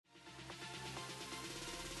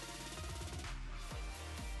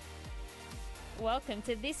Welcome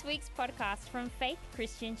to this week's podcast from Faith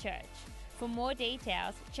Christian Church. For more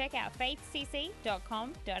details, check out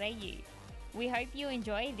faithcc.com.au. We hope you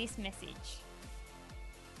enjoy this message.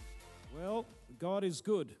 Well, God is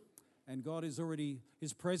good, and God is already,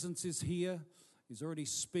 His presence is here. He's already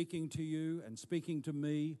speaking to you and speaking to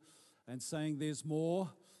me and saying there's more,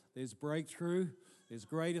 there's breakthrough, there's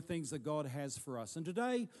greater things that God has for us. And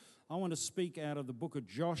today, I want to speak out of the book of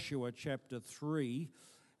Joshua chapter 3,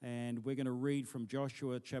 and we're going to read from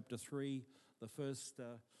Joshua chapter 3, the first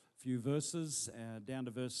few verses, down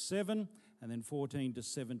to verse 7, and then 14 to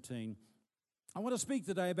 17. I want to speak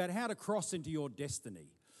today about how to cross into your destiny.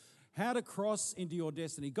 How to cross into your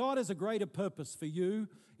destiny. God has a greater purpose for you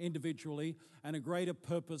individually and a greater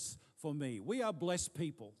purpose for me. We are blessed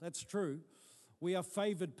people. That's true. We are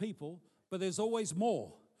favored people, but there's always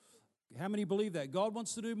more. How many believe that? God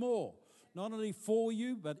wants to do more. Not only for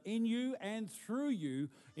you, but in you and through you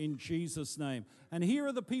in Jesus' name. And here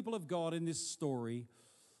are the people of God in this story,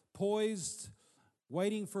 poised,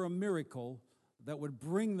 waiting for a miracle that would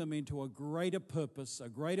bring them into a greater purpose, a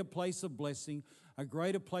greater place of blessing, a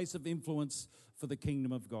greater place of influence for the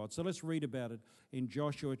kingdom of God. So let's read about it in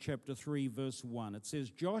Joshua chapter 3, verse 1. It says,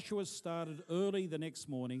 Joshua started early the next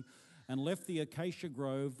morning and left the acacia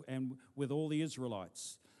grove and with all the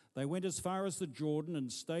Israelites. They went as far as the Jordan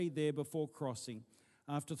and stayed there before crossing.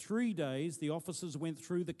 After 3 days, the officers went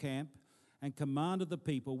through the camp and commanded the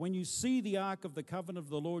people, when you see the ark of the covenant of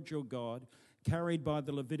the Lord your God carried by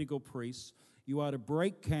the Levitical priests, you are to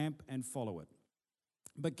break camp and follow it.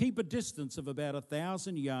 But keep a distance of about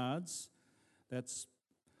 1,000 yards, that's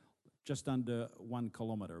just under 1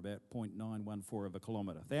 kilometre, about 0.914 of a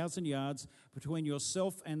kilometre, 1,000 yards between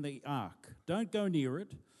yourself and the ark. Don't go near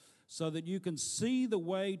it, so that you can see the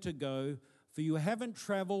way to go, for you haven't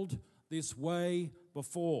travelled this way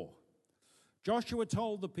before. Joshua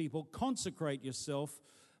told the people, consecrate yourself,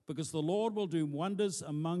 because the Lord will do wonders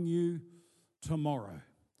among you tomorrow.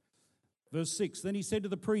 Verse 6, then he said to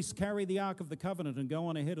the priests, carry the ark of the covenant and go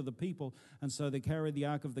on ahead of the people. And so they carried the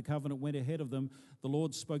ark of the covenant, went ahead of them. The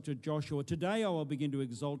Lord spoke to Joshua, today I will begin to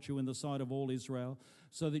exalt you in the sight of all Israel,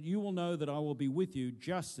 so that you will know that I will be with you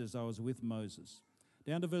just as I was with Moses.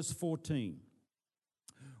 Down to verse 14.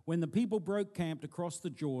 When the people broke camp to cross the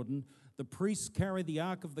Jordan, the priests carried the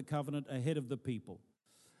ark of the covenant ahead of the people.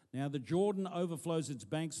 Now the Jordan overflows its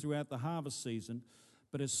banks throughout the harvest season,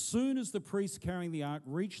 but as soon as the priests carrying the ark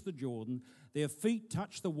reached the Jordan, their feet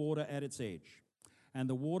touched the water at its edge. And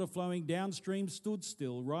the water flowing downstream stood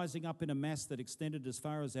still, rising up in a mass that extended as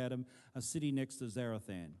far as Adam, a city next to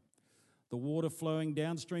Zarethan. The water flowing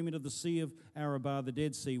downstream into the Sea of Arabah, the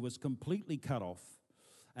Dead Sea, was completely cut off.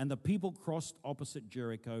 And the people crossed opposite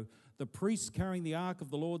Jericho. The priests carrying the ark of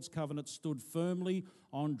the Lord's covenant stood firmly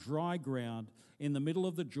on dry ground in the middle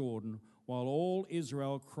of the Jordan, while all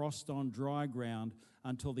Israel crossed on dry ground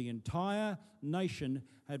until the entire nation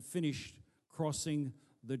had finished crossing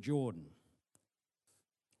the Jordan.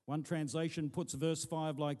 One translation puts verse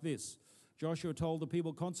 5 like this. Joshua told the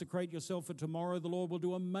people, consecrate yourself, for tomorrow the Lord will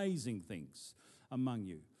do amazing things among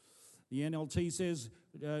you. The NLT says,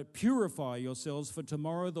 purify yourselves, for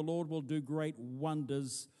tomorrow the Lord will do great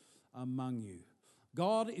wonders among you.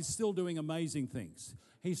 God is still doing amazing things.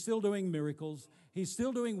 He's still doing miracles. He's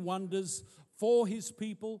still doing wonders for His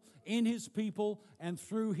people, in His people, and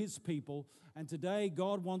through His people. And today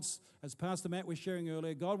God wants, as Pastor Matt was sharing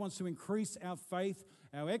earlier, God wants to increase our faith,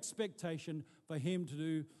 our expectation for Him to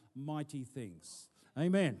do mighty things.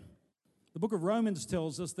 Amen. The book of Romans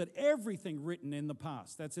tells us that everything written in the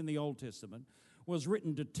past, that's in the Old Testament, was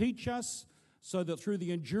written to teach us so that through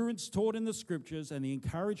the endurance taught in the Scriptures and the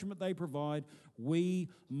encouragement they provide, we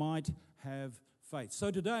might have faith. So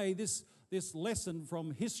today, this lesson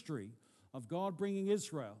from history of God bringing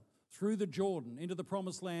Israel through the Jordan into the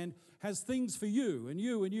Promised Land has things for you and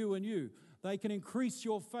you and you and you. They can increase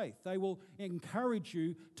your faith. They will encourage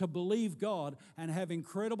you to believe God and have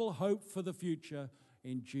incredible hope for the future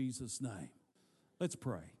in Jesus' name. Let's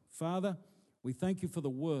pray. Father, we thank you for the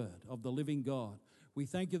word of the living God. We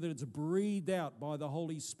thank you that it's breathed out by the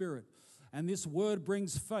Holy Spirit, and this word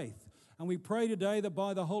brings faith. And we pray today that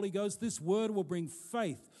by the Holy Ghost, this word will bring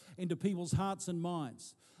faith into people's hearts and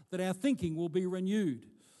minds, that our thinking will be renewed.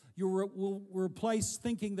 You will replace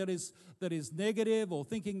thinking that is negative or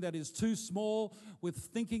thinking that is too small with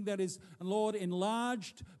thinking that is, Lord,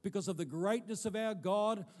 enlarged because of the greatness of our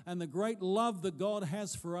God and the great love that God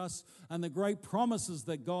has for us and the great promises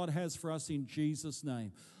that God has for us in Jesus'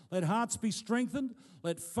 name. Let hearts be strengthened.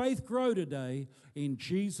 Let faith grow today in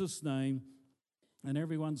Jesus' name. And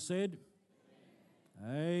everyone said,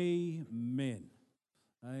 Amen.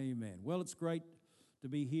 Amen. Well, it's great to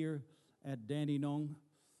be here at Dandenong.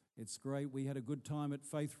 It's great. We had a good time at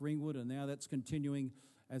Faith Ringwood, and now that's continuing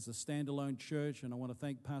as a standalone church. And I want to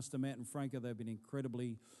thank Pastor Matt and Franca. They've been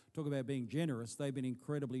incredibly, talk about being generous, they've been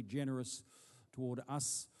incredibly generous toward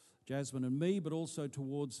us, Jasmine and me, but also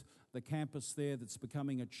towards the campus there that's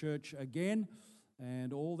becoming a church again.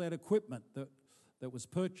 And all that equipment that was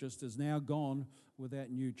purchased is now gone with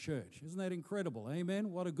that new church. Isn't that incredible?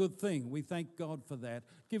 Amen? What a good thing. We thank God for that.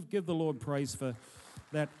 Give the Lord praise for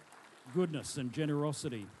that goodness and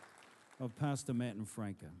generosity of Pastor Matt and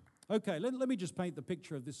Franca. Okay, let me just paint the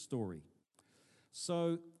picture of this story.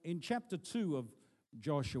 So in chapter 2 of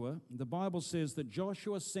Joshua, the Bible says that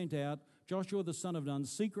Joshua the son of Nun,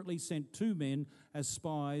 secretly sent 2 men as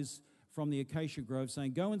spies from the acacia grove,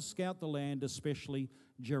 saying, "Go and scout the land, especially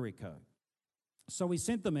Jericho." So he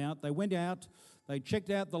sent them out. They went out. They checked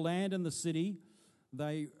out the land and the city.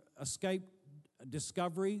 They escaped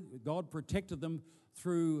discovery. God protected them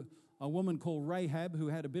through a woman called Rahab who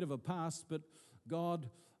had a bit of a past, but God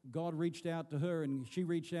reached out to her, and she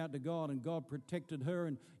reached out to God, and God protected her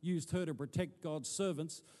and used her to protect God's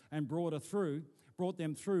servants and brought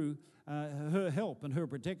them through her help and her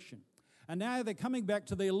protection. And now they're coming back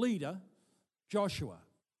to their leader, Joshua,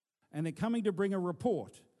 and they're coming to bring a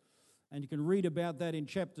report. And you can read about that in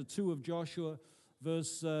chapter 2 of Joshua,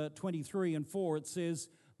 verse 23 and 4. It says,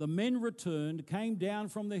 "The men returned, came down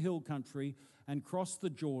from the hill country, and crossed the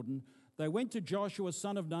Jordan. They went to Joshua,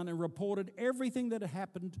 son of Nun, and reported everything that had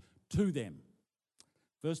happened to them."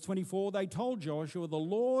 Verse 24, they told Joshua, "The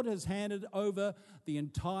Lord has handed over the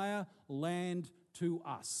entire land to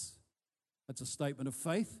us." That's a statement of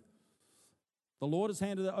faith. The Lord has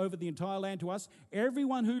handed over the entire land to us.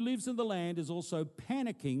 Everyone who lives in the land is also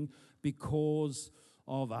panicking because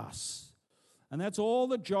of us. And that's all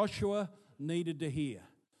that Joshua needed to hear.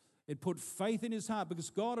 It put faith in his heart because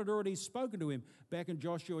God had already spoken to him. Back in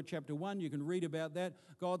Joshua chapter 1, you can read about that.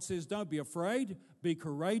 God says, "Don't be afraid, be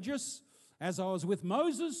courageous. As I was with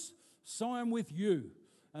Moses, so I am with you.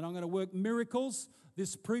 And I'm going to work miracles."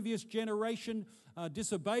 This previous generation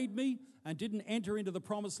disobeyed me and didn't enter into the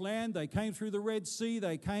promised land. They came through the Red Sea.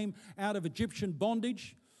 They came out of Egyptian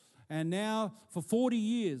bondage. And now for 40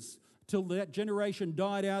 years, till that generation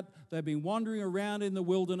died out, they've been wandering around in the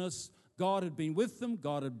wilderness. God had been with them.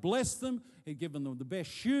 God had blessed them. He'd given them the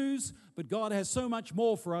best shoes. But God has so much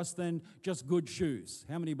more for us than just good shoes.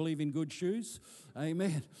 How many believe in good shoes?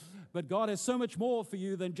 Amen. But God has so much more for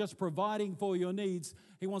you than just providing for your needs.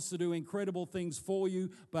 He wants to do incredible things for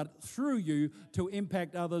you, but through you to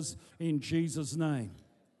impact others in Jesus' name.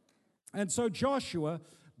 And so Joshua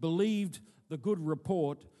believed the good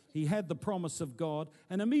report. He had the promise of God,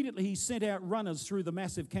 and immediately he sent out runners through the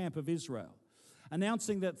massive camp of Israel,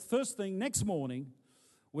 announcing that first thing next morning,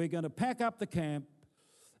 we're going to pack up the camp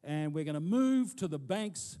and we're going to move to the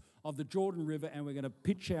banks of the Jordan River and we're going to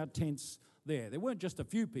pitch our tents there. There weren't just a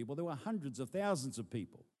few people, there were hundreds of thousands of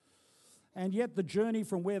people. And yet the journey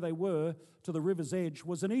from where they were to the river's edge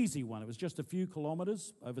was an easy one. It was just a few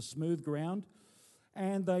kilometres over smooth ground.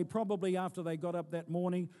 And they probably, after they got up that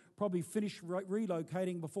morning, probably finished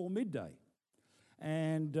relocating before midday.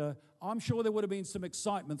 And I'm sure there would have been some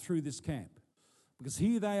excitement through this camp. Because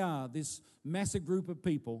here they are, this massive group of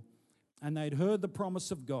people, and they'd heard the promise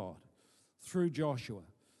of God through Joshua.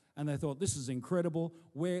 And they thought, this is incredible.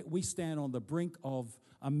 We stand on the brink of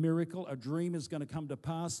a miracle. A dream is going to come to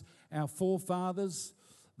pass. Our forefathers,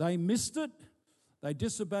 they missed it. They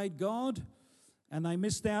disobeyed God, and they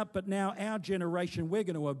missed out. But now our generation, we're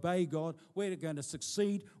going to obey God. We're going to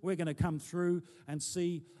succeed. We're going to come through and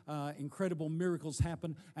see incredible miracles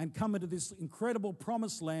happen and come into this incredible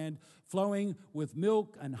promised land flowing with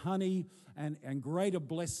milk and honey and greater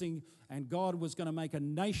blessing. And God was going to make a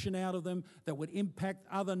nation out of them that would impact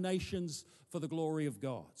other nations for the glory of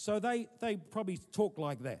God. So they probably talked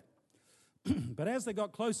like that. But as they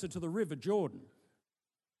got closer to the River Jordan,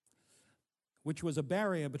 which was a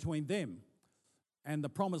barrier between them and the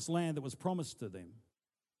promised land that was promised to them,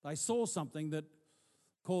 they saw something that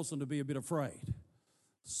caused them to be a bit afraid,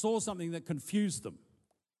 saw something that confused them.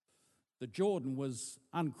 The Jordan was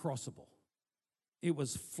uncrossable. It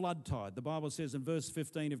was flood tide. The Bible says in verse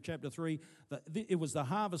 15 of chapter 3 that it was the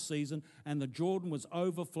harvest season and the Jordan was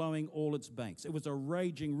overflowing all its banks. It was a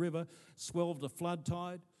raging river, swelled to flood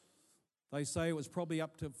tide. They say it was probably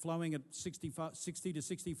up to flowing at 60 to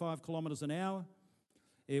 65 kilometres an hour.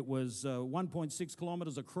 It was 1.6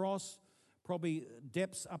 kilometres across, probably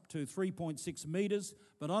depths up to 3.6 metres.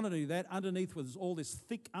 But underneath was all this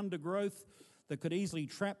thick undergrowth that could easily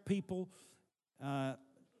trap people,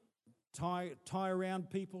 tie around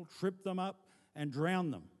people, trip them up, and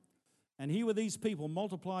drown them. And here were these people,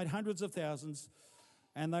 multiplied hundreds of thousands,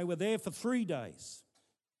 And they were there for 3 days,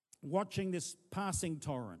 watching this passing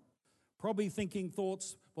torrent, probably thinking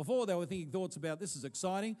thoughts, before they were thinking thoughts about, this is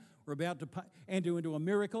exciting, we're about to enter into a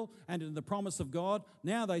miracle and into the promise of God.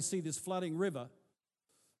 Now they see this flooding river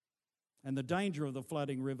and the danger of the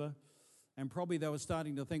flooding river, and probably they were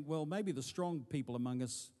starting to think, well, maybe the strong people among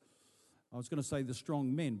us, I was going to say the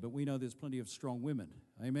strong men, but we know there's plenty of strong women.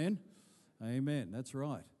 Amen? Amen, that's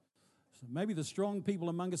right. So maybe the strong people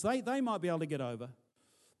among us, they might be able to get over.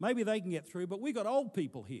 Maybe they can get through, but we've got old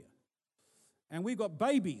people here, and we've got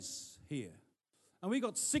babies here, and we've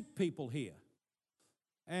got sick people here.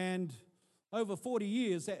 And over 40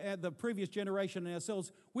 years, the previous generation and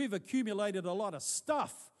ourselves, we've accumulated a lot of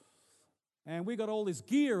stuff. And we've got all this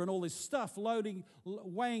gear and all this stuff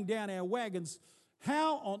weighing down our wagons.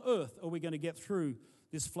 How on earth are we going to get through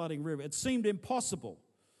this flooding river? It seemed impossible.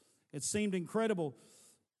 It seemed incredible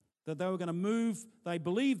that they were going to move. They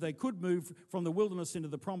believed they could move from the wilderness into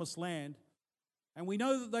the promised land. And we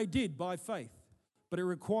know that they did by faith. But it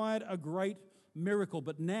required a great miracle.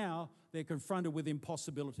 But now they're confronted with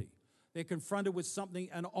impossibility. They're confronted with something,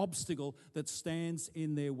 an obstacle that stands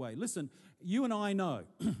in their way. Listen, you and I know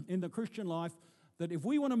in the Christian life that if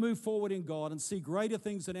we want to move forward in God and see greater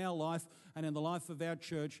things in our life and in the life of our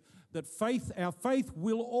church, that our faith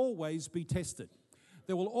will always be tested.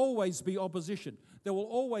 There will always be opposition. There will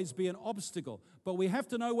always be an obstacle. But we have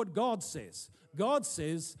to know what God says. God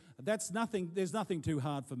says, there's nothing too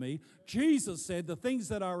hard for me. Jesus said, the things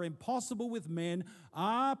that are impossible with men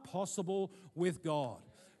are possible with God.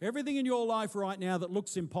 Everything in your life right now that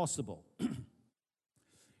looks impossible,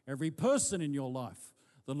 every person in your life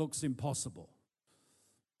that looks impossible,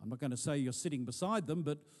 I'm not going to say you're sitting beside them,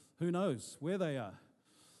 but who knows where they are.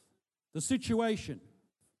 The situation,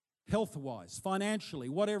 health-wise, financially,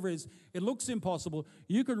 whatever it is, it looks impossible.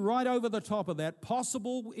 You can write over the top of that,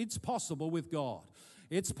 possible, it's possible with God.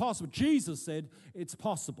 It's possible. Jesus said it's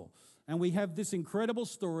possible. And we have this incredible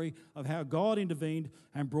story of how God intervened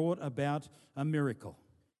and brought about a miracle.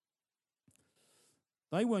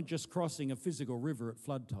 They weren't just crossing a physical river at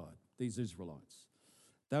flood tide, these Israelites.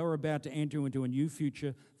 They were about to enter into a new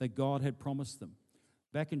future that God had promised them.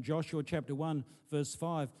 Back in Joshua chapter 1, verse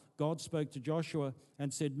 5, God spoke to Joshua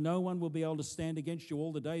and said, no one will be able to stand against you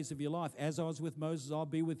all the days of your life. As I was with Moses, I'll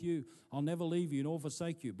be with you. I'll never leave you nor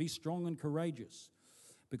forsake you. Be strong and courageous,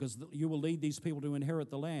 because you will lead these people to inherit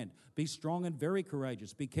the land. Be strong and very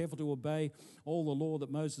courageous. Be careful to obey all the law that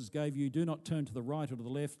Moses gave you. Do not turn to the right or to the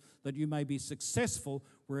left, that you may be successful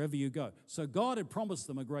wherever you go. So God had promised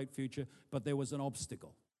them a great future, but there was an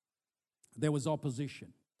obstacle. There was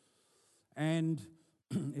opposition. And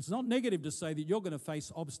it's not negative to say that you're going to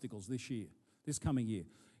face obstacles this coming year,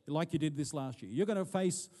 like you did this last year. You're going to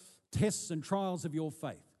face tests and trials of your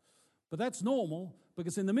faith. But that's normal,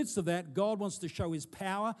 because in the midst of that, God wants to show His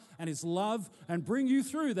power and His love and bring you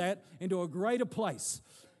through that into a greater place.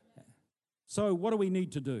 So what do we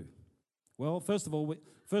need to do? Well, first of all, we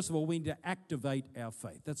need to activate our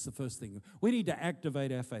faith. That's the first thing. We need to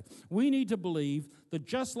activate our faith. We need to believe that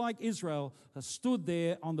just like Israel stood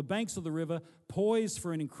there on the banks of the river, poised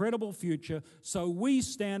for an incredible future, so we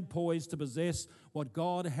stand poised to possess what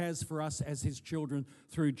God has for us as His children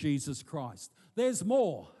through Jesus Christ. There's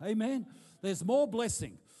more, amen? There's more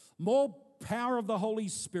blessing, more power of the Holy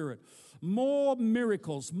Spirit, more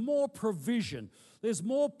miracles, more provision. There's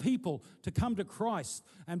more people to come to Christ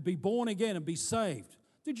and be born again and be saved.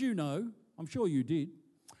 Did you know, I'm sure you did,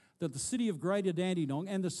 that the city of Greater Dandenong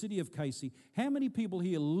and the city of Casey, how many people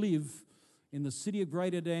here live in the city of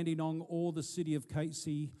Greater Dandenong or the city of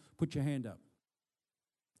Casey? Put your hand up.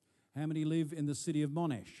 How many live in the city of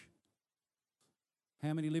Monash?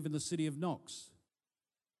 How many live in the city of Knox?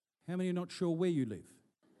 How many are not sure where you live?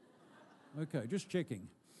 Okay, just checking.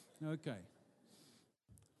 Okay.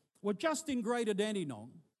 Well, just in Greater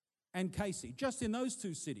Dandenong and Casey, just in those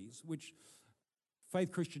two cities, which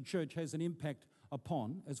Faith Christian Church has an impact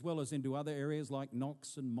upon, as well as into other areas like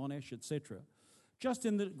Knox and Monash, etc. Just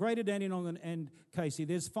in the Greater Dandenong and Casey,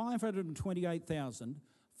 there's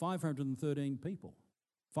 528,513 people.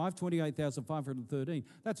 528,513.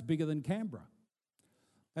 That's bigger than Canberra.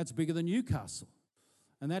 That's bigger than Newcastle.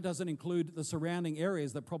 And that doesn't include the surrounding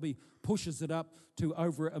areas that probably pushes it up to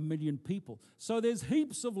over 1 million people. So there's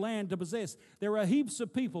heaps of land to possess. There are heaps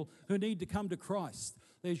of people who need to come to Christ.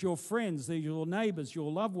 There's your friends, there's your neighbours,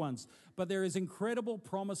 your loved ones. But there is incredible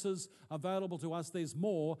promises available to us. There's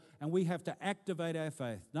more, and we have to activate our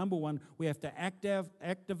faith. Number one, we have to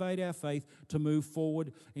activate our faith to move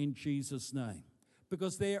forward in Jesus' name.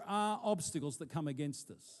 Because there are obstacles that come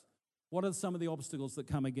against us. What are some of the obstacles that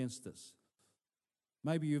come against us?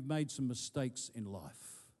 Maybe you've made some mistakes in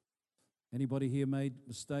life. Anybody here made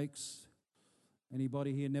mistakes?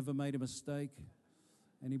 Anybody here never made a mistake?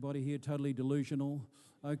 Anybody here totally delusional?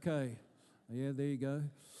 Okay. Yeah, there you go.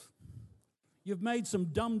 You've made some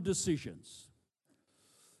dumb decisions.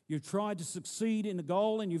 You've tried to succeed in a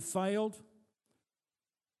goal and you've failed.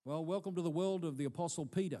 Well, welcome to the world of the Apostle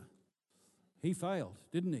Peter. He failed,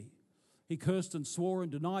 didn't he? He cursed and swore and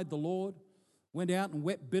denied the Lord, went out and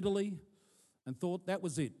wept bitterly and thought that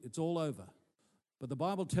was it, it's all over. But the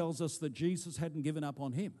Bible tells us that Jesus hadn't given up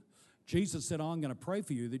on him. Jesus said, I'm going to pray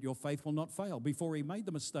for you that your faith will not fail, before he made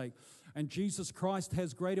the mistake. And Jesus Christ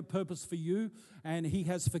has greater purpose for you, and he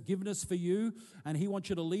has forgiveness for you, and he wants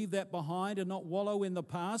you to leave that behind and not wallow in the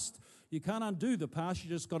past. You can't undo the past.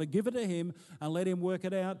 You just got to give it to him and let him work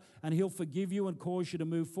it out, and he'll forgive you and cause you to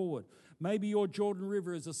move forward. Maybe your Jordan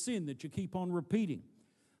River is a sin that you keep on repeating.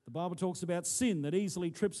 The Bible talks about sin that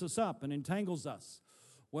easily trips us up and entangles us.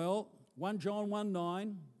 Well, 1 John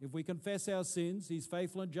 1:9, if we confess our sins, he's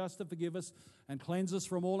faithful and just to forgive us and cleanse us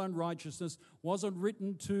from all unrighteousness, wasn't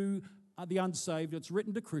written to the unsaved, it's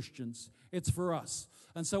written to Christians. It's for us.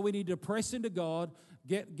 And so we need to press into God,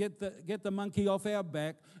 get the monkey off our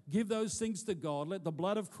back, give those things to God, let the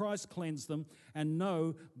blood of Christ cleanse them, and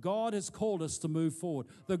know God has called us to move forward.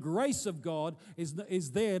 The grace of God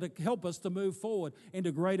is there to help us to move forward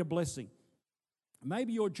into greater blessing.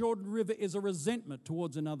 Maybe your Jordan River is a resentment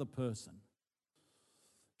towards another person.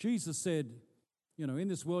 Jesus said, in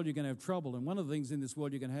this world you're going to have trouble, and one of the things in this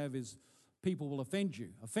world you're going to have is people will offend you.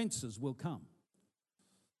 Offenses will come.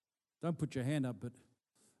 Don't put your hand up, but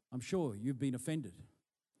I'm sure you've been offended.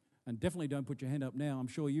 And definitely don't put your hand up now. I'm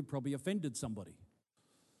sure you've probably offended somebody,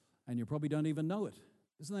 and you probably don't even know it.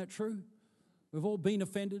 Isn't that true? We've all been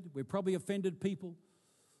offended. We've probably offended people.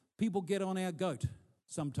 People get on our goat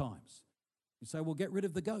sometimes. You say, well, get rid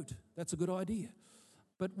of the goat. That's a good idea.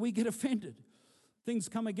 But we get offended. Things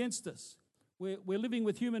come against us. We're living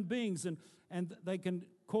with human beings, and they can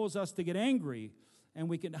cause us to get angry, and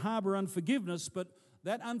we can harbor unforgiveness, but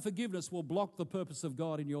that unforgiveness will block the purpose of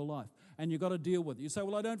God in your life, and you've got to deal with it. You say,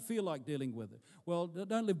 well, I don't feel like dealing with it. Well,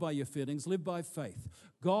 don't live by your feelings. Live by faith.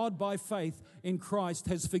 God, by faith in Christ,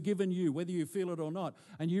 has forgiven you, whether you feel it or not,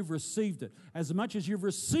 and you've received it. As much as you've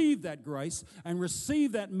received that grace and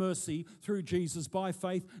received that mercy through Jesus by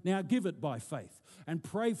faith, now give it by faith and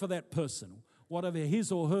pray for that person, whatever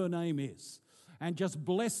his or her name is. And just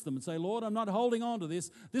bless them and say, Lord, I'm not holding on to this.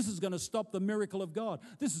 This is going to stop the miracle of God.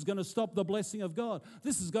 This is going to stop the blessing of God.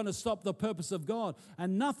 This is going to stop the purpose of God.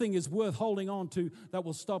 And nothing is worth holding on to that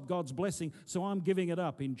will stop God's blessing. So I'm giving it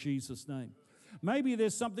up in Jesus' name. Maybe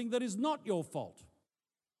there's something that is not your fault.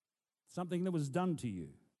 Something that was done to you.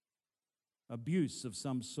 Abuse of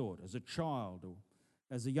some sort as a child or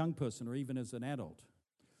as a young person or even as an adult.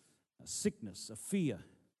 A sickness, a fear.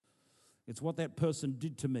 It's what that person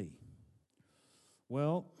did to me.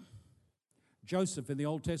 Well, Joseph in the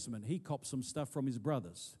Old Testament, he copped some stuff from his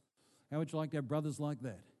brothers. How would you like to have brothers like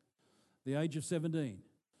that? At the age of 17,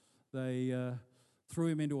 they threw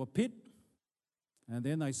him into a pit, and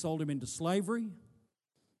then they sold him into slavery,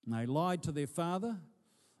 and they lied to their father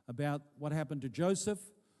about what happened to Joseph.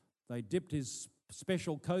 They dipped his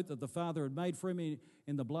special coat that the father had made for him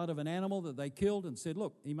in the blood of an animal that they killed and said,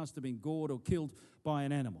 look, he must have been gored or killed by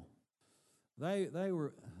an animal. They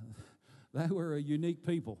were a unique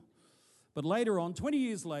people. But later on, 20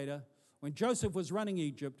 years later, when Joseph was running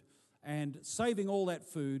Egypt and saving all that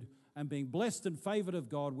food and being blessed and favored of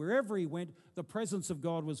God, wherever he went, the presence of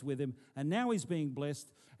God was with him. And now he's being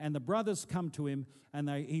blessed, and the brothers come to him, and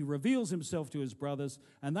he reveals himself to his brothers,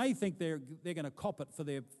 and they think they're going to cop it for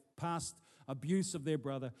their past abuse of their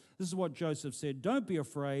brother. This is what Joseph said, don't be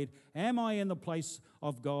afraid. Am I in the place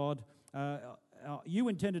of God? You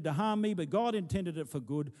intended to harm me, but God intended it for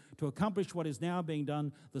good, to accomplish what is now being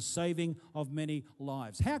done, the saving of many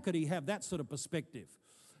lives. How could he have that sort of perspective?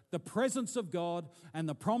 The presence of God and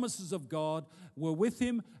the promises of God were with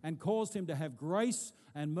him and caused him to have grace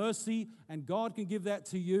and mercy, and God can give that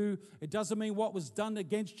to you. It doesn't mean what was done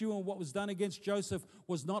against you and what was done against Joseph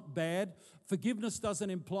was not bad. Forgiveness doesn't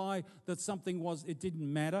imply that it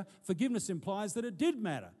didn't matter. Forgiveness implies that it did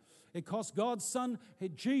matter. It cost God's Son,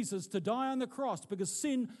 Jesus, to die on the cross because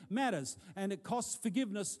sin matters, and it costs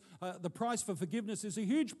forgiveness. The price for forgiveness is a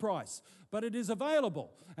huge price, but it is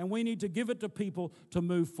available, and we need to give it to people to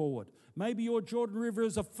move forward. Maybe your Jordan River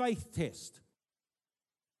is a faith test.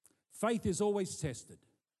 Faith is always tested.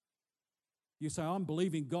 You say, I'm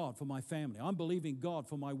believing God for my family. I'm believing God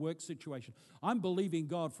for my work situation. I'm believing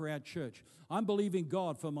God for our church. I'm believing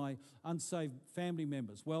God for my unsaved family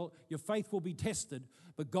members. Well, your faith will be tested,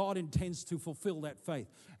 but God intends to fulfill that faith.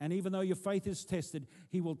 And even though your faith is tested,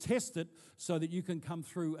 He will test it so that you can come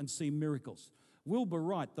through and see miracles. Wilbur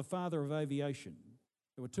Wright, the father of aviation,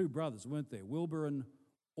 there were two brothers, weren't there? Wilbur and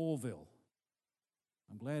Orville.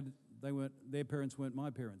 I'm glad their parents weren't my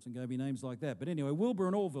parents and gave me names like that. But anyway, Wilbur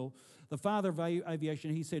and Orville, the father of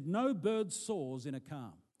aviation, he said, no bird soars in a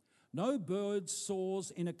calm. No bird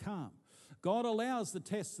soars in a calm. God allows the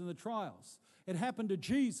tests and the trials. It happened to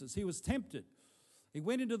Jesus. He was tempted. He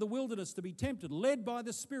went into the wilderness to be tempted, led by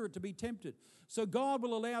the Spirit to be tempted. So God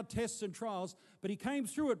will allow tests and trials, but He came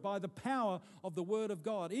through it by the power of the Word of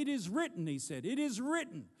God. It is written, he said. It is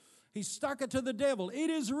written. He stuck it to the devil. It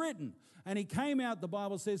is written. And he came out, the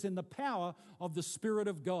Bible says, in the power of the Spirit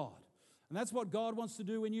of God. And that's what God wants to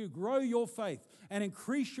do in you. Grow your faith and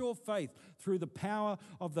increase your faith through the power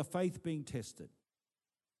of the faith being tested.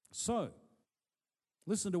 So,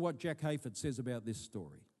 listen to what Jack Hayford says about this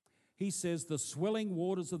story. He says, the swelling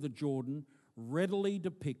waters of the Jordan readily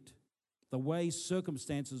depict the way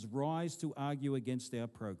circumstances rise to argue against our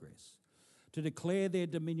progress, to declare their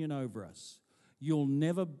dominion over us. You'll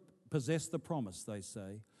never possess the promise, they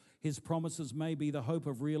say. His promises may be the hope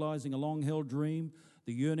of realizing a long-held dream,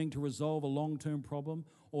 the yearning to resolve a long-term problem,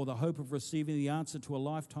 or the hope of receiving the answer to a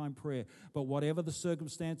lifetime prayer. But whatever the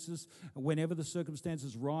circumstances, whenever the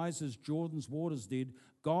circumstances rise as Jordan's waters did,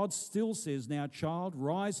 God still says, now child,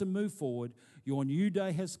 rise and move forward. Your new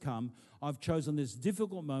day has come. I've chosen this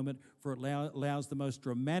difficult moment, for it allows the most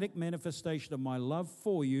dramatic manifestation of my love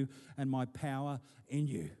for you and my power in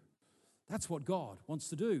you. That's what God wants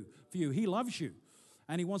to do for you. He loves you,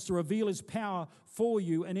 and He wants to reveal His power for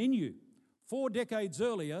you and in you. 4 decades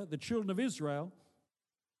earlier, the children of Israel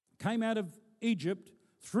came out of Egypt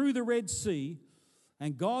through the Red Sea,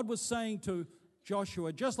 and God was saying to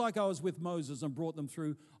Joshua, just like I was with Moses and brought them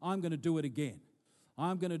through, I'm going to do it again.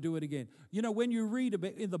 I'm going to do it again. You know, when you read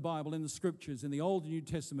about in the Bible, in the Scriptures, in the Old and New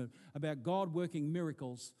Testament, about God working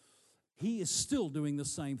miracles, He is still doing the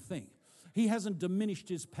same thing. He hasn't diminished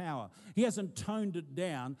His power. He hasn't toned it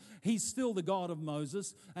down. He's still the God of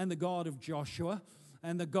Moses and the God of Joshua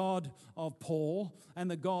and the God of Paul and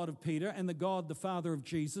the God of Peter and the God, the Father of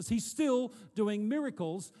Jesus. He's still doing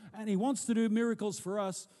miracles, and He wants to do miracles for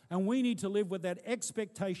us, and we need to live with that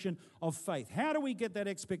expectation of faith. How do we get that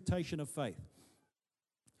expectation of faith?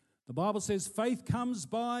 The Bible says faith comes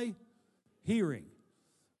by hearing,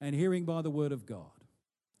 and hearing by the Word of God.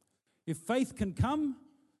 If faith can come,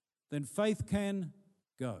 then faith can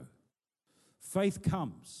go. Faith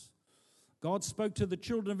comes. God spoke to the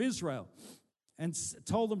children of Israel and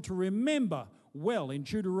told them to remember well in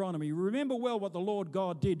Deuteronomy. Remember well what the Lord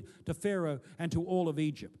God did to Pharaoh and to all of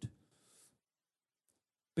Egypt,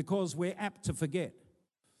 because we're apt to forget.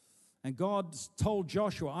 And God told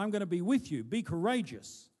Joshua, I'm going to be with you. Be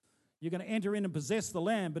courageous. You're going to enter in and possess the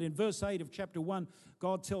land. But in verse 8 of chapter 1,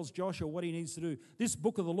 God tells Joshua what he needs to do. This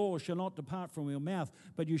book of the law shall not depart from your mouth,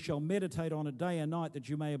 but you shall meditate on it day and night, that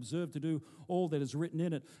you may observe to do all that is written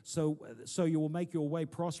in it. So you will make your way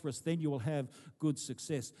prosperous. Then you will have good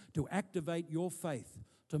success. To activate your faith,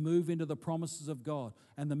 to move into the promises of God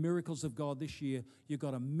and the miracles of God this year, you've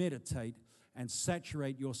got to meditate and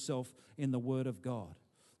saturate yourself in the Word of God.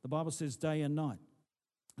 The Bible says day and night.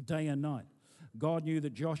 Day and night. God knew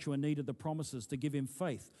that Joshua needed the promises to give him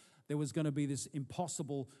faith. There was going to be this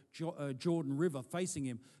impossible Jordan River facing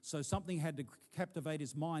him. So something had to captivate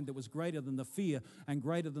his mind that was greater than the fear and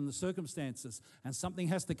greater than the circumstances. And something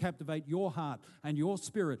has to captivate your heart and your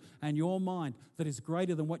spirit and your mind that is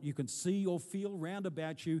greater than what you can see or feel round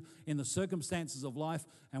about you in the circumstances of life.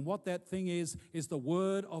 And what that thing is the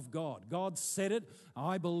Word of God. God said it,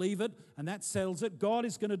 I believe it, and that settles it. God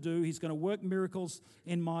is going to do, He's going to work miracles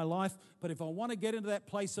in my life. But if I want to get into that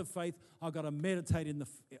place of faith, I've got to meditate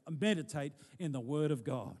in the Word of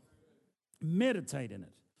God. Meditate in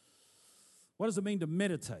it. What does it mean to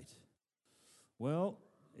meditate? Well,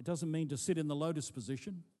 it doesn't mean to sit in the lotus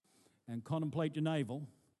position and contemplate your navel.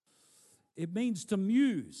 It means to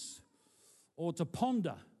muse or to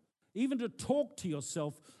ponder, even to talk to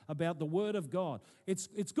yourself about the Word of God.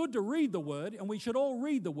 It's good to read the Word, and we should all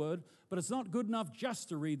read the Word, but it's not good enough just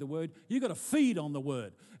to read the Word. You've got to feed on the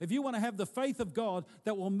Word. If you want to have the faith of God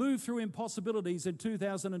that will move through impossibilities in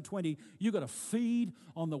 2020, you've got to feed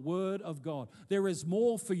on the Word of God. There is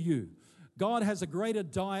more for you. God has a greater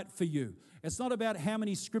diet for you. It's not about how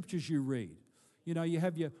many scriptures you read. You know, you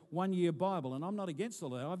have your one-year Bible, and I'm not against all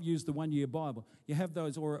that. I've used the one-year Bible. You have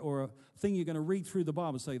those, or a thing you're going to read through the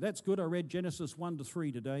Bible. Say, that's good, I read Genesis 1 to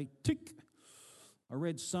 3 today. Tick. I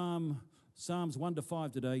read Psalms 1 to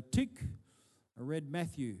 5 today. Tick. I read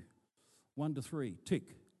Matthew 1 to 3.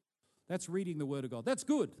 Tick. That's reading the Word of God. That's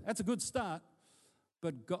good. That's a good start.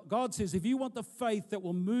 But God says if you want the faith that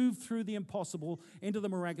will move through the impossible into the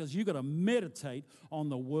miraculous, you've got to meditate on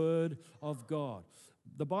the Word of God.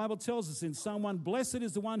 The Bible tells us in Psalm 1, blessed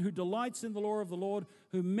is the one who delights in the law of the Lord,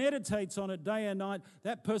 who meditates on it day and night.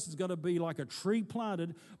 That person's going to be like a tree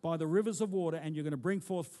planted by the rivers of water, and you're going to bring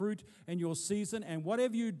forth fruit in your season, and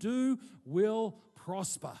whatever you do will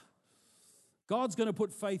prosper. God's going to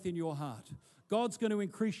put faith in your heart. God's going to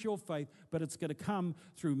increase your faith, but it's going to come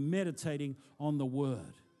through meditating on the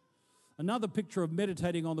Word. Another picture of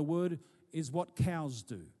meditating on the Word is what cows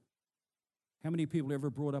do. How many people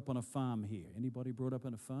ever brought up on a farm here? Anybody brought up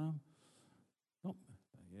on a farm? Oh,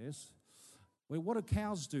 yes. Well, what do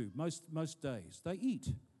cows do most days? They eat.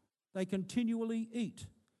 They continually eat.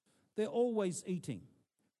 They're always eating.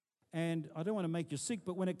 And I don't want to make you sick,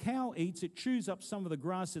 but when a cow eats, it chews up some of the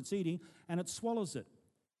grass it's eating and it swallows it.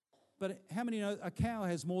 But how many know a cow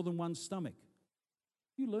has more than one stomach?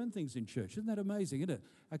 You learn things in church. Isn't that amazing, isn't it?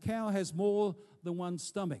 A cow has more than one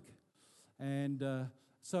stomach. And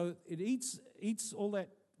so it eats all that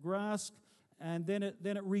grass, and then it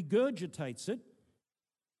regurgitates it,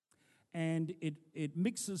 and it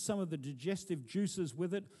mixes some of the digestive juices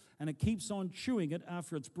with it, and it keeps on chewing it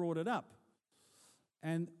after it's brought it up.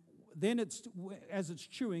 And then as it's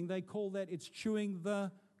chewing, they call that it's chewing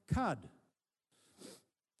the cud.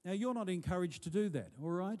 Now, you're not encouraged to do that, all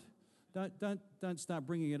right? Don't start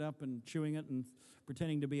bringing it up and chewing it and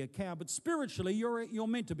pretending to be a cow. But spiritually, you're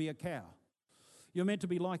meant to be a cow. You're meant to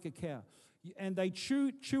be like a cow. And they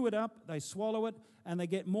chew it up, they swallow it, and they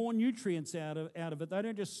get more nutrients out of it. They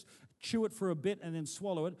don't just chew it for a bit and then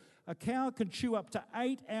swallow it. A cow can chew up to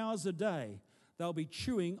 8 hours a day. They'll be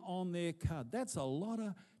chewing on their cud. That's a lot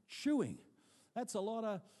of chewing. That's a lot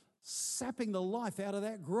of sapping the life out of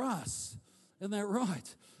that grass. Isn't that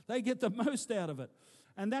right? They get the most out of it.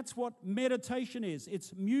 And that's what meditation is.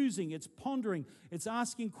 It's musing, it's pondering, it's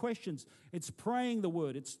asking questions, it's praying the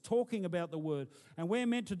Word, it's talking about the Word. And we're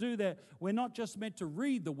meant to do that. We're not just meant to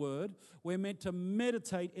read the Word, we're meant to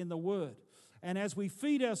meditate in the Word. And as we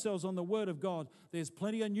feed ourselves on the Word of God, there's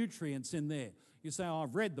plenty of nutrients in there. You say, oh,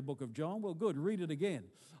 I've read the book of John. Well, good, read it again.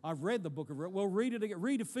 I've read the book of... Well, read it again.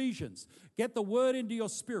 Read Ephesians. Get the Word into your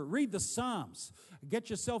spirit. Read the Psalms. Get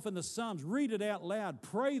yourself in the Psalms. Read it out loud.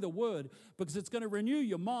 Pray the Word, because it's going to renew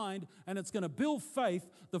your mind and it's going to build faith,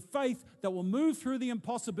 the faith that will move through the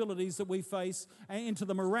impossibilities that we face and into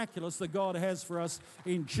the miraculous that God has for us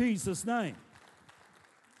in Jesus' name.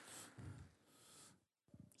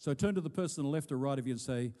 So turn to the person on the left or right of you and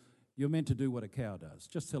say, you're meant to do what a cow does.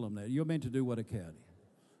 Just tell them that. You're meant to do what a cow does.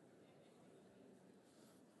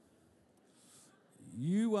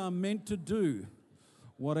 You are meant to do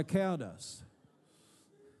what a cow does.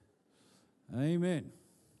 Amen.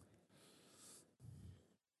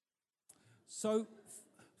 So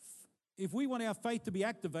if we want our faith to be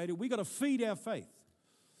activated, we've got to feed our faith.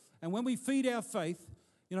 And when we feed our faith,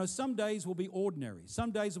 you know, some days will be ordinary.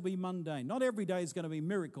 Some days will be mundane. Not every day is going to be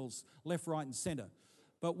miracles left, right, and center.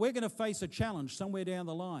 But we're going to face a challenge somewhere down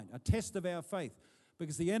the line, a test of our faith,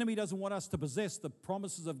 because the enemy doesn't want us to possess the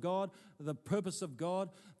promises of God, the purpose of God.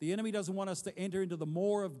 The enemy doesn't want us to enter into the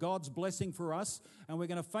more of God's blessing for us, and we're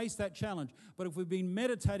going to face that challenge. But if we've been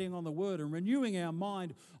meditating on the Word and renewing our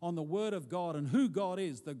mind on the Word of God and who God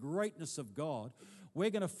is, the greatness of God, we're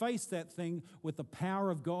going to face that thing with the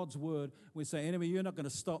power of God's Word. We say, enemy, you're not going to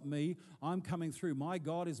stop me. I'm coming through. My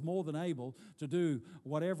God is more than able to do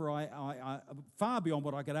whatever I far beyond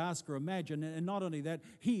what I could ask or imagine. And not only that,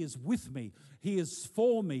 He is with me. He is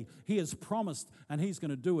for me. He has promised, and He's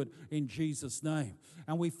going to do it in Jesus' name.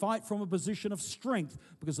 And we fight from a position of strength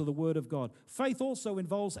because of the Word of God. Faith also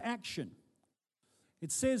involves action.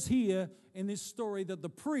 It says here in this story that the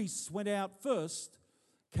priests went out first,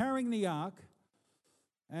 carrying the ark,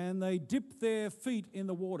 and they dipped their feet in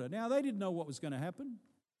the water. Now, they didn't know what was going to happen,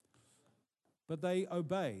 but they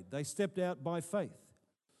obeyed. They stepped out by faith.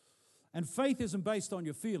 And faith isn't based on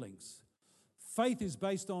your feelings. Faith is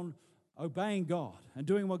based on obeying God and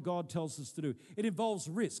doing what God tells us to do. It involves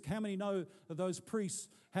risk. How many know that those priests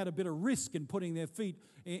had a bit of risk in putting their feet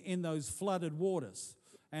in those flooded waters?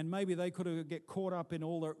 And maybe they could have get caught up in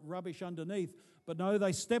all the rubbish underneath. But no,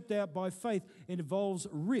 they stepped out by faith. It involves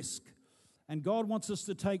risk. And God wants us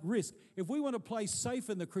to take risk. If we want to play safe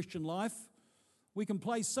in the Christian life, we can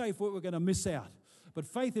play safe, but we're going to miss out. But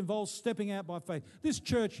faith involves stepping out by faith. This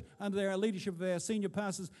church, under our leadership of our senior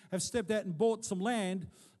pastors, have stepped out and bought some land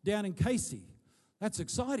down in Casey. That's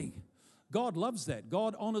exciting. God loves that.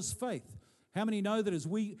 God honors faith. How many know that as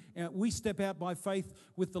we step out by faith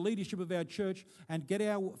with the leadership of our church and get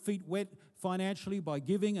our feet wet financially by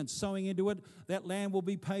giving and sowing into it, that land will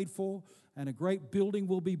be paid for and a great building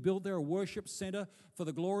will be built there, a worship center for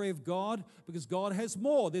the glory of God, because God has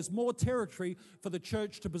more. There's more territory for the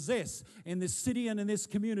church to possess in this city and in this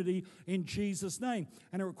community in Jesus' name.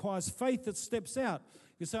 And it requires faith that steps out.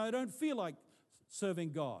 You say, I don't feel like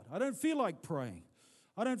serving God. I don't feel like praying.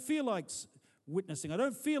 I don't feel like witnessing. I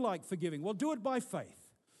don't feel like forgiving. Well, do it by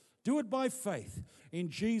faith. Do it by faith in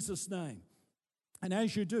Jesus' name. And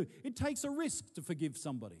as you do, it takes a risk to forgive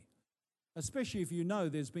somebody, especially if you know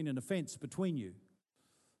there's been an offense between you.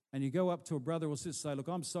 And you go up to a brother or sister and say, look,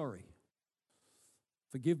 I'm sorry.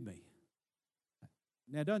 Forgive me.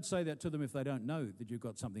 Now, don't say that to them if they don't know that you've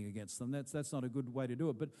got something against them. That's not a good way to do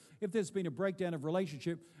it. But if there's been a breakdown of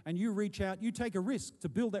relationship and you reach out, you take a risk to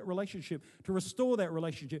build that relationship, to restore that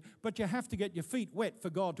relationship. But you have to get your feet wet for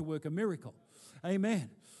God to work a miracle. Amen.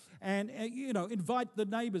 And, invite the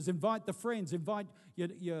neighbors, invite the friends, invite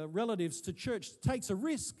your relatives to church. It takes a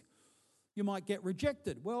risk. You might get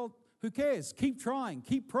rejected. Well, who cares? Keep trying,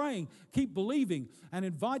 keep praying, keep believing, and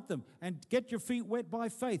invite them and get your feet wet by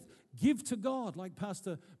faith. Give to God, like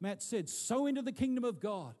Pastor Matt said. Sow into the kingdom of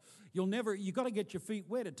God. You've got to get your feet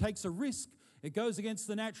wet. It takes a risk. It goes against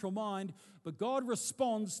the natural mind, but God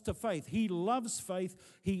responds to faith. He loves faith.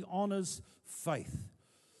 He honors faith.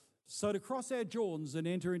 So to cross our Jordans and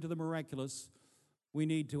enter into the miraculous, we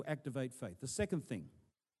need to activate faith. The second thing,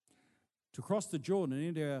 to cross the Jordan and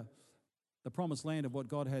enter the promised land of what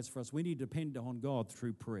God has for us, we need to depend on God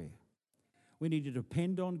through prayer. We need to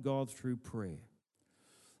depend on God through prayer.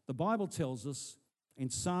 The Bible tells us in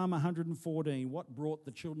Psalm 114 what brought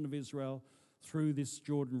the children of Israel through this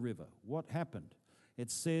Jordan River. What happened? It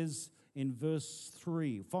says in verse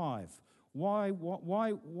 5, why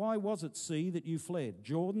was it sea that you fled,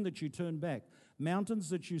 Jordan that you turned back, mountains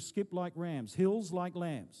that you skipped like rams, hills like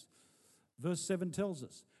lambs? Verse 7 tells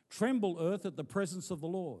us, tremble earth at the presence of the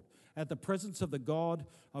Lord, at the presence of the God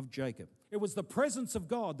of Jacob. It was the presence of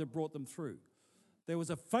God that brought them through. There was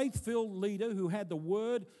a faith-filled leader who had the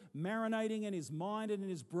word marinating in his mind and in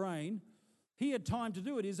his brain. He had time to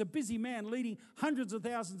do it. He's a busy man leading hundreds of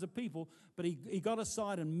thousands of people, but he got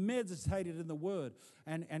aside and meditated in the word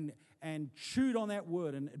and chewed on that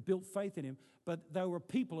word, and it built faith in him. But they were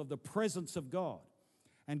people of the presence of God.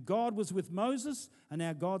 And God was with Moses, and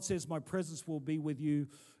now God says, my presence will be with you,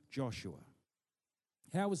 Joshua.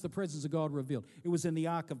 How was the presence of God revealed? It was in the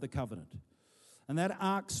Ark of the Covenant. And that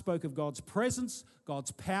ark spoke of God's presence,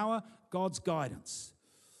 God's power, God's guidance.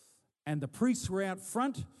 And the priests were out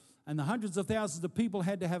front, and the hundreds of thousands of people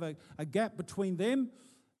had to have a gap between them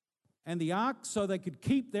and the ark so they could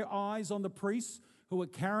keep their eyes on the priests who were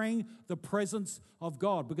carrying the presence of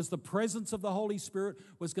God, because the presence of the Holy Spirit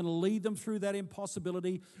was going to lead them through that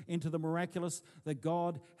impossibility into the miraculous that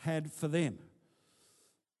God had for them.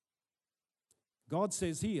 God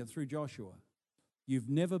says here through Joshua, you've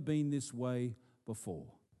never been this way before.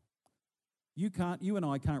 You and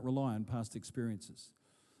I can't rely on past experiences.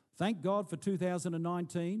 Thank God for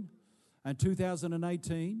 2019 and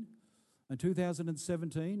 2018 and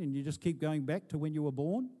 2017, and you just keep going back to when you were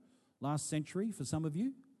born, last century for some of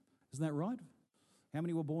you. Isn't that right? How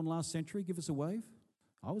many were born last century? Give us a wave.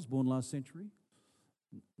 I was born last century.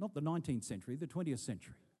 Not the 19th century, the 20th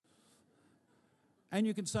century. And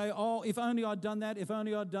you can say, oh, if only I'd done that, if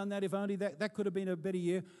only I'd done that, if only that could have been a better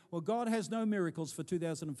year. Well, God has no miracles for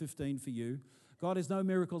 2015 for you. God has no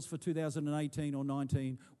miracles for 2018 or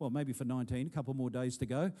 19. Well, maybe for 19, a couple more days to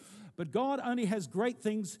go. But God only has great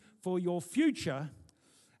things for your future.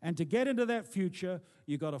 And to get into that future,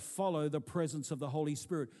 you've got to follow the presence of the Holy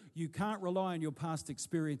Spirit. You can't rely on your past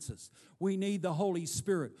experiences. We need the Holy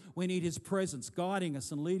Spirit. We need His presence guiding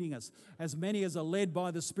us and leading us. As many as are led by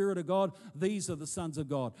the Spirit of God, these are the sons of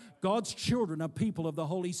God. God's children are people of the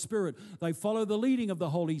Holy Spirit. They follow the leading of the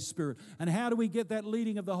Holy Spirit. And how do we get that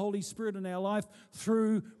leading of the Holy Spirit in our life?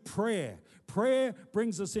 Through prayer. Prayer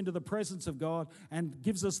brings us into the presence of God and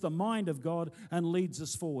gives us the mind of God and leads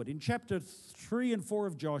us forward. In chapter 3 and 4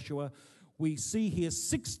 of Joshua, we see here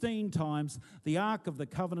 16 times the Ark of the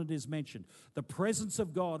Covenant is mentioned. The presence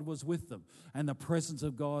of God was with them, and the presence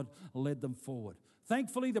of God led them forward.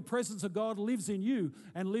 Thankfully, the presence of God lives in you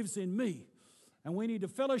and lives in me. And we need to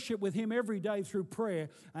fellowship with Him every day through prayer,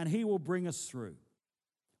 and He will bring us through.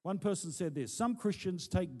 One person said this, some Christians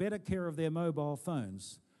take better care of their mobile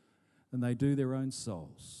phones than they do their own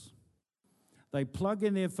souls. They plug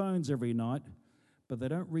in their phones every night, but they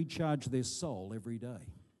don't recharge their soul every day.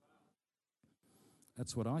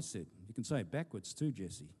 That's what I said. You can say it backwards too,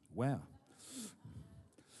 Jesse. Wow.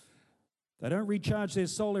 They don't recharge their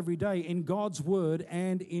soul every day in God's word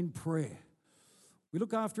and in prayer. We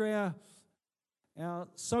look after our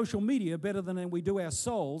social media better than we do our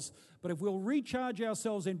souls, but if we'll recharge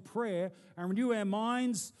ourselves in prayer and renew our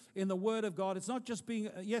minds in the Word of God, it's not just being,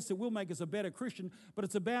 yes, it will make us a better Christian, but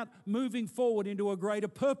it's about moving forward into a greater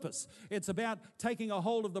purpose. It's about taking a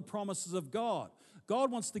hold of the promises of God. God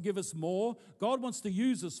wants to give us more. God wants to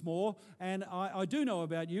use us more. And I do know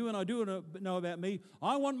about you, and I do know about me.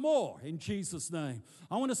 I want more in Jesus' name.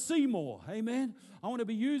 I want to see more. Amen. I want to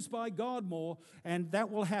be used by God more. And that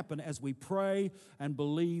will happen as we pray and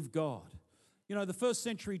believe God. You know, the first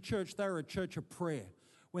century church, they were a church of prayer.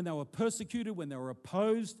 When they were persecuted, when they were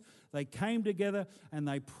opposed, they came together and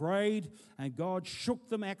they prayed, and God shook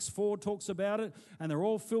them. Acts 4 talks about it, and they're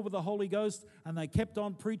all filled with the Holy Ghost, and they kept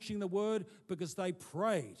on preaching the word because they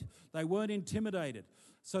prayed. They weren't intimidated.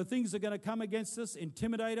 So things are going to come against us,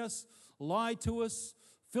 intimidate us, lie to us,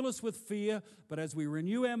 fill us with fear, but as we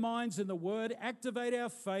renew our minds in the word, activate our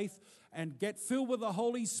faith, and get filled with the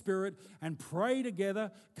Holy Spirit and pray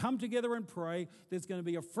together, come together and pray, there's going to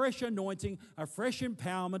be a fresh anointing, a fresh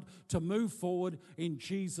empowerment to move forward in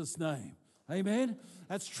Jesus' name. Amen?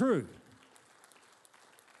 That's true.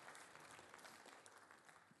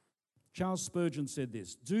 Charles Spurgeon said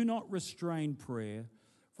this, "Do not restrain prayer,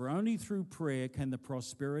 for only through prayer can the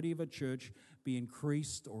prosperity of a church be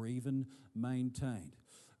increased or even maintained."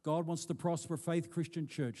 God wants to prosper Faith Christian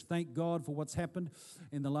Church. Thank God for what's happened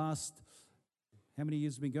in the last, how many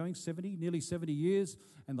years have been going? 70, nearly 70 years.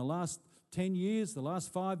 And the last 10 years, the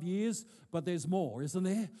last 5 years. But there's more, isn't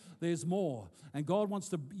there? There's more. And God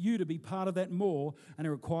wants you to be part of that more. And it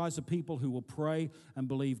requires a people who will pray and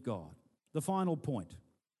believe God. The final point.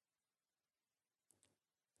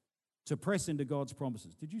 To press into God's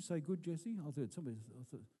promises. Did you say good, Jesse? I thought somebody.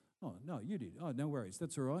 Oh, no, you did. Oh, no worries.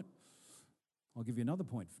 That's all right. I'll give you another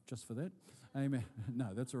point just for that. Amen.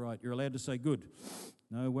 No, that's all right. You're allowed to say good.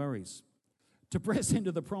 No worries. To press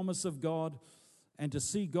into the promise of God and to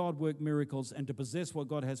see God work miracles and to possess what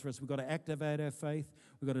God has for us, we've got to activate our faith.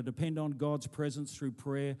 We've got to depend on God's presence through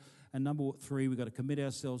prayer. And number 3, we've got to commit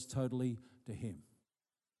ourselves totally to Him.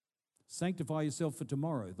 Sanctify yourself for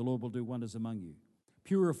tomorrow. The Lord will do wonders among you.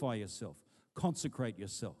 Purify yourself. Consecrate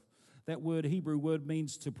yourself. That word, Hebrew word,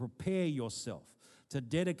 means to prepare yourself, to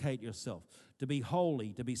dedicate yourself, to be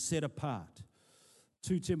holy, to be set apart.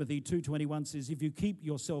 2 Timothy 2:21 says, "If you keep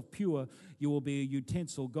yourself pure, you will be a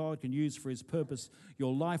utensil God can use for His purpose.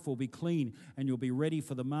 Your life will be clean, and you'll be ready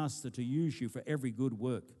for the Master to use you for every good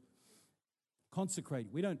work."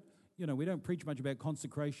 Consecrate. We don't preach much about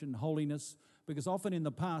consecration, holiness, because often in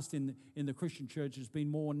the past in the Christian church has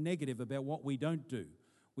been more negative about what we don't do.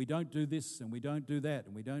 We don't do this, and we don't do that,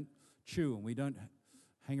 and we don't chew, and we don't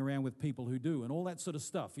hang around with people who do, and all that sort of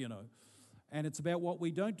stuff, And it's about what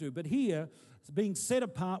we don't do. But here, being set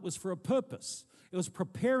apart was for a purpose. It was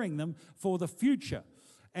preparing them for the future.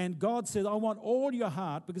 And God said, I want all your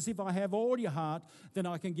heart, because if I have all your heart, then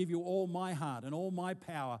I can give you all my heart and all my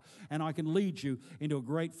power, and I can lead you into a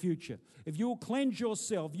great future. If you'll cleanse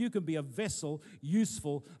yourself, you can be a vessel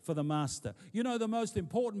useful for the Master. You know, the most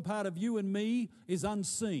important part of you and me is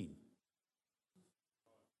unseen.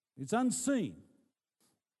 It's unseen.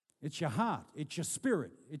 It's your heart, it's your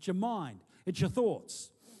spirit, it's your mind, it's your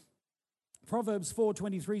thoughts. Proverbs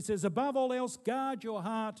 4:23 says, "Above all else, guard your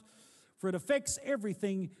heart, for it affects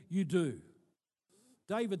everything you do."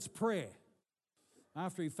 David's prayer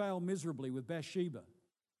after he failed miserably with Bathsheba.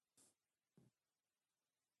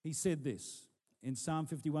 He said this in Psalm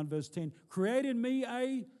 51 verse 10, "Create in me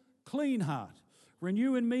a clean heart,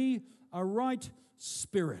 renew in me a right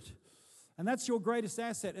spirit." And that's your greatest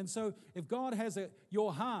asset. And so if God has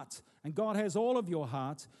your heart and God has all of your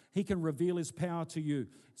heart, He can reveal His power to you.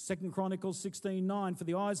 2 Chronicles 16:9, "For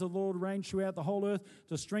the eyes of the Lord range throughout the whole earth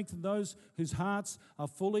to strengthen those whose hearts are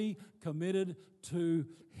fully committed to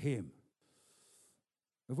Him."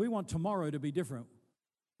 If we want tomorrow to be different,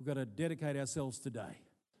 we've got to dedicate ourselves today.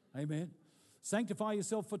 Amen. Sanctify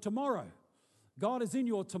yourself for tomorrow. God is in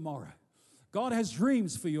your tomorrow. God has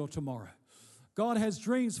dreams for your tomorrow. God has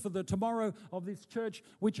dreams for the tomorrow of this church,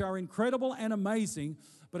 which are incredible and amazing,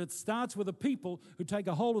 but it starts with a people who take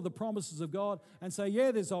a hold of the promises of God and say,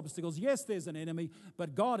 yeah, there's obstacles, yes, there's an enemy,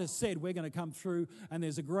 but God has said we're going to come through, and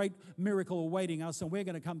there's a great miracle awaiting us, and we're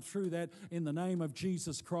going to come through that in the name of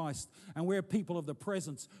Jesus Christ. And we're people of the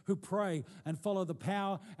presence who pray and follow the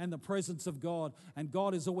power and the presence of God, and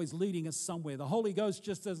God is always leading us somewhere. The Holy Ghost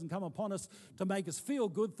just doesn't come upon us to make us feel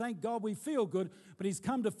good. Thank God we feel good, but He's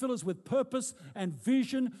come to fill us with purpose and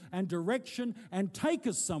vision and direction and take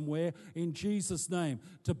us somewhere in Jesus' name,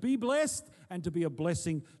 to be blessed and to be a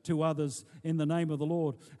blessing to others in the name of the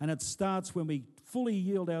Lord. And it starts when we fully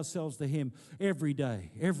yield ourselves to Him every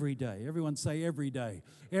day, every day. Everyone say every day,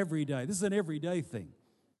 every day. This is an everyday thing.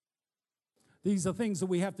 These are things that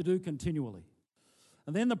we have to do continually.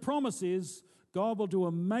 And then the promise is God will do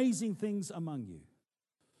amazing things among you.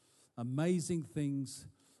 Amazing things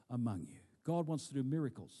among you. God wants to do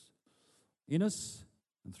miracles in us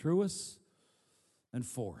and through us and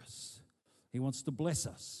for us. He wants to bless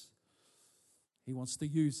us. He wants to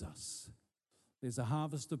use us. There's a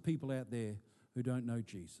harvest of people out there who don't know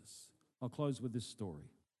Jesus. I'll close with this story.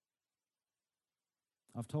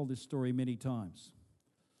 I've told this story many times,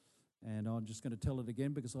 and I'm just going to tell it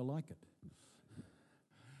again because I like it.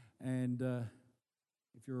 And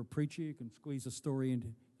if you're a preacher, you can squeeze a story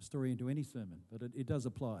into any sermon, but it does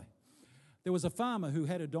apply. There was a farmer who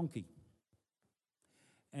had a donkey,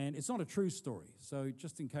 and it's not a true story, so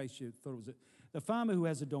just in case you thought it was the farmer who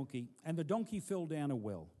has a donkey, and the donkey fell down a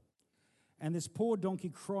well, and this poor donkey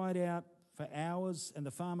cried out for hours, and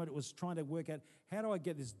the farmer was trying to work out, how do I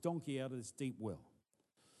get this donkey out of this deep well?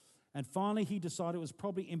 And finally he decided it was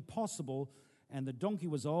probably impossible, and the donkey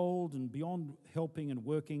was old and beyond helping and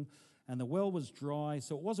working, and the well was dry,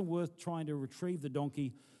 so it wasn't worth trying to retrieve the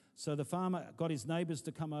donkey. So the farmer got his neighbours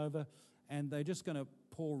to come over, and they're just going to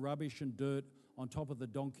pour rubbish and dirt on top of the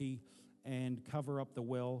donkey and cover up the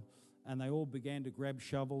well. And they all began to grab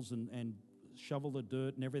shovels and shovel the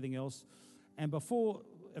dirt and everything else. And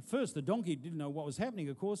at first the donkey didn't know what was happening,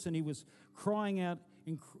 of course, and he was crying out,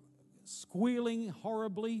 squealing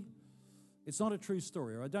horribly. It's not a true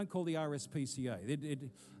story, right? Don't call the RSPCA.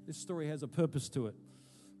 This story has a purpose to it.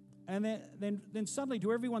 And then suddenly,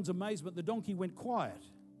 to everyone's amazement, the donkey went quiet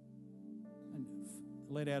and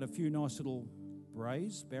let out a few nice little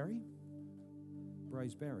braised berry.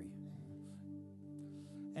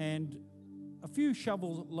 And a few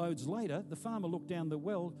shovel loads later, the farmer looked down the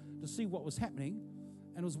well to see what was happening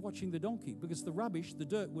and was watching the donkey, because the rubbish, the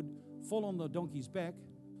dirt, would fall on the donkey's back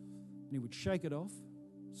and he would shake it off,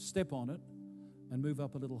 step on it, and move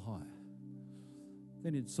up a little higher.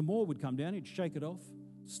 Then some more would come down, he'd shake it off,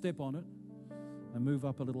 step on it, and move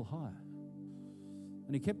up a little higher.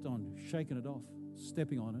 And he kept on shaking it off,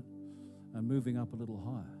 stepping on it, and moving up a little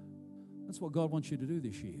higher. That's what God wants you to do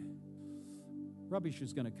this year. Rubbish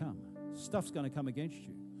is going to come. Stuff's going to come against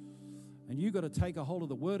you. And you've got to take a hold of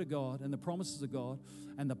the Word of God and the promises of God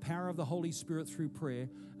and the power of the Holy Spirit through prayer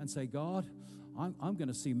and say, God, I'm going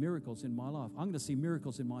to see miracles in my life. I'm going to see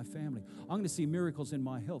miracles in my family. I'm going to see miracles in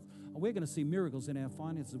my health. We're going to see miracles in our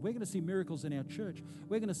finances. We're going to see miracles in our church.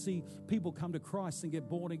 We're going to see people come to Christ and get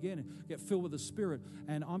born again and get filled with the Spirit.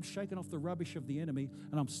 And I'm shaking off the rubbish of the enemy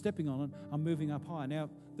and I'm stepping on it. I'm moving up high. Now,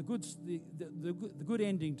 the good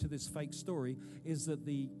ending to this fake story is that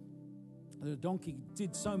the donkey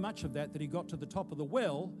did so much of that he got to the top of the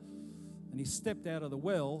well, and he stepped out of the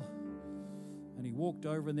well and he walked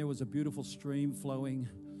over, and there was a beautiful stream flowing.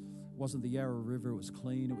 It wasn't the Yarra River, it was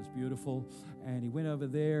clean, it was beautiful. And he went over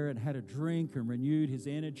there and had a drink and renewed his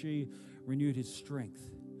energy, renewed his strength.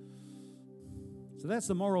 So that's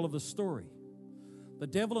the moral of the story. The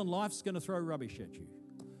devil in life's going to throw rubbish at you.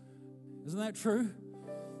 Isn't that true?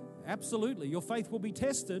 Absolutely. Your faith will be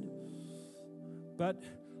tested, but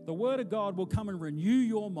the Word of God will come and renew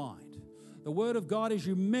your mind. The Word of God, as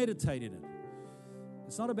you meditate in it.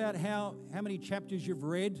 It's not about how many chapters you've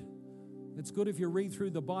read. It's good if you read through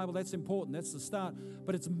the Bible. That's important. That's the start.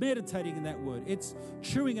 But it's meditating in that Word. It's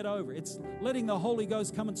chewing it over. It's letting the Holy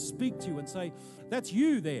Ghost come and speak to you and say, that's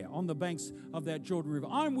you there on the banks of that Jordan River.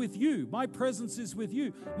 I'm with you. My presence is with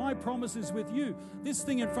you. My promise is with you. This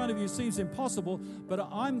thing in front of you seems impossible, but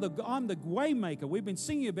I'm the way maker. We've been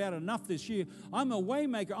singing about it enough this year. I'm the way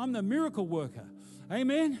maker. I'm the miracle worker.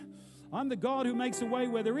 Amen? I'm the God who makes a way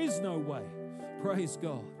where there is no way. Praise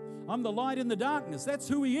God. I'm the light in the darkness. That's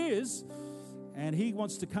who He is. And He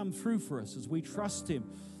wants to come through for us as we trust Him.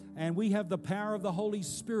 And we have the power of the Holy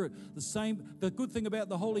Spirit. The good thing about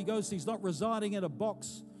the Holy Ghost, He's not residing in a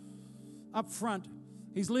box up front.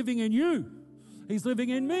 He's living in you. He's living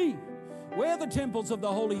in me. We're the temples of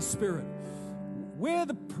the Holy Spirit. Where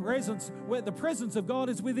the presence of God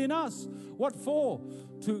is within us. What for?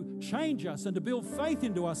 To change us and to build faith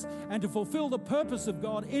into us and to fulfill the purpose of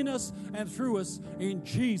God in us and through us in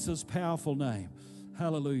Jesus' powerful name.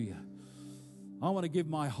 Hallelujah. I want to give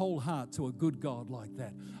my whole heart to a good God like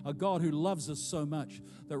that, a God who loves us so much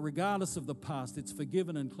that regardless of the past, it's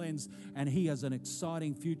forgiven and cleansed, and He has an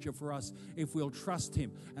exciting future for us if we'll trust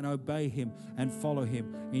Him and obey Him and follow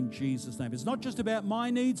Him in Jesus' name. It's not just about my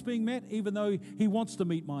needs being met, even though He wants to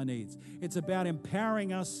meet my needs. It's about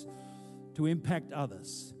empowering us to impact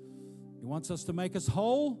others. He wants us to make us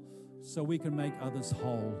whole so we can make others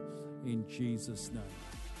whole in Jesus' name.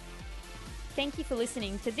 Thank you for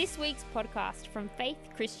listening to this week's podcast from Faith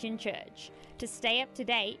Christian Church. To stay up to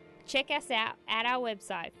date, check us out at our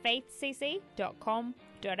website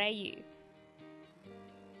faithcc.com.au.